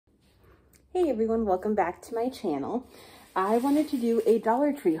Hey everyone, welcome back to my channel. I wanted to do a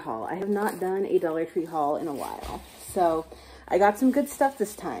Dollar Tree haul. I have not done a Dollar Tree haul in a while, so I got some good stuff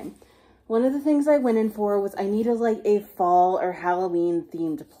this time. One of the things I went in for was I needed like a fall or Halloween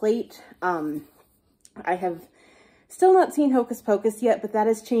themed plate. I have still not seen Hocus Pocus yet, but that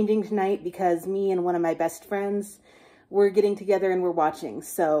is changing tonight because me and one of my best friends, we're getting together and we're watching.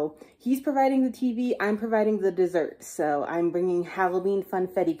 So he's providing the TV, I'm providing the dessert. So I'm bringing Halloween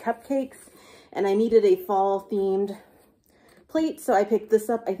Funfetti cupcakes, and I needed a fall themed plate. So I picked this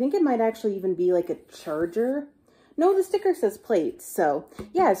up. I think it might actually even be like a charger. No, the sticker says plate. So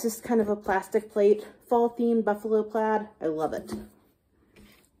yeah, it's just kind of a plastic plate, fall themed buffalo plaid. I love it.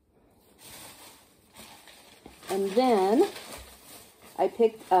 And then I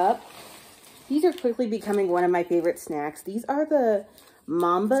picked up, these are quickly becoming one of my favorite snacks. These are the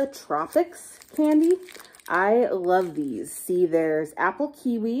Mamba Tropics candy. I love these. See, there's apple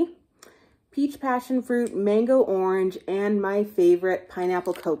kiwi, peach passion fruit, mango orange, and my favorite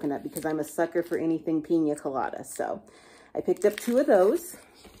pineapple coconut because I'm a sucker for anything pina colada. So I picked up 2 of those.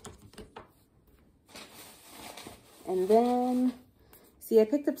 And then, see, I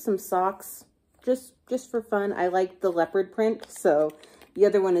picked up some socks just for fun. I like the leopard print, so the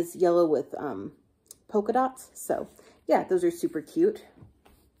other one is yellow with polka dots. So yeah, those are super cute.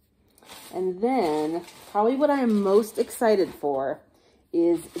 And then probably what I am most excited for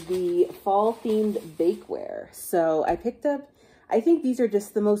is the fall themed bakeware. So I picked up, I think these are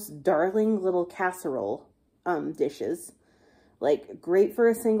just the most darling little casserole dishes. Like great for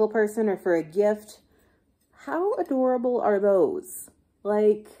a single person or for a gift. How adorable are those?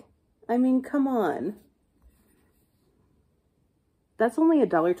 Like, I mean, come on. That's only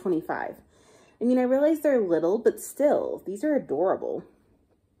 $1.25. I mean, I realize they're little, but still, these are adorable.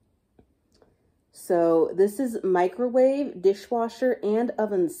 So this is microwave, dishwasher, and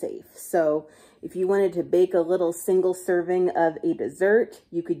oven safe. So if you wanted to bake a little single serving of a dessert,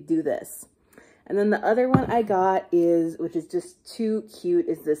 you could do this. And then the other one I got is, which is just too cute,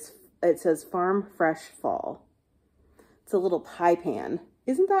 is this, it says Farm Fresh Fall. It's a little pie pan.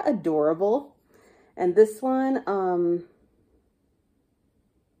 Isn't that adorable? And this one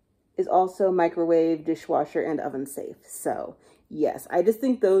is also microwave, dishwasher, and oven safe. So yes, I just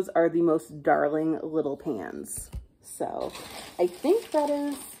think those are the most darling little pans. So I think that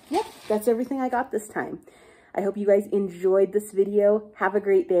is, yep, that's everything I got this time. I hope you guys enjoyed this video. Have a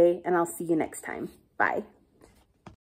great day, and I'll see you next time. Bye.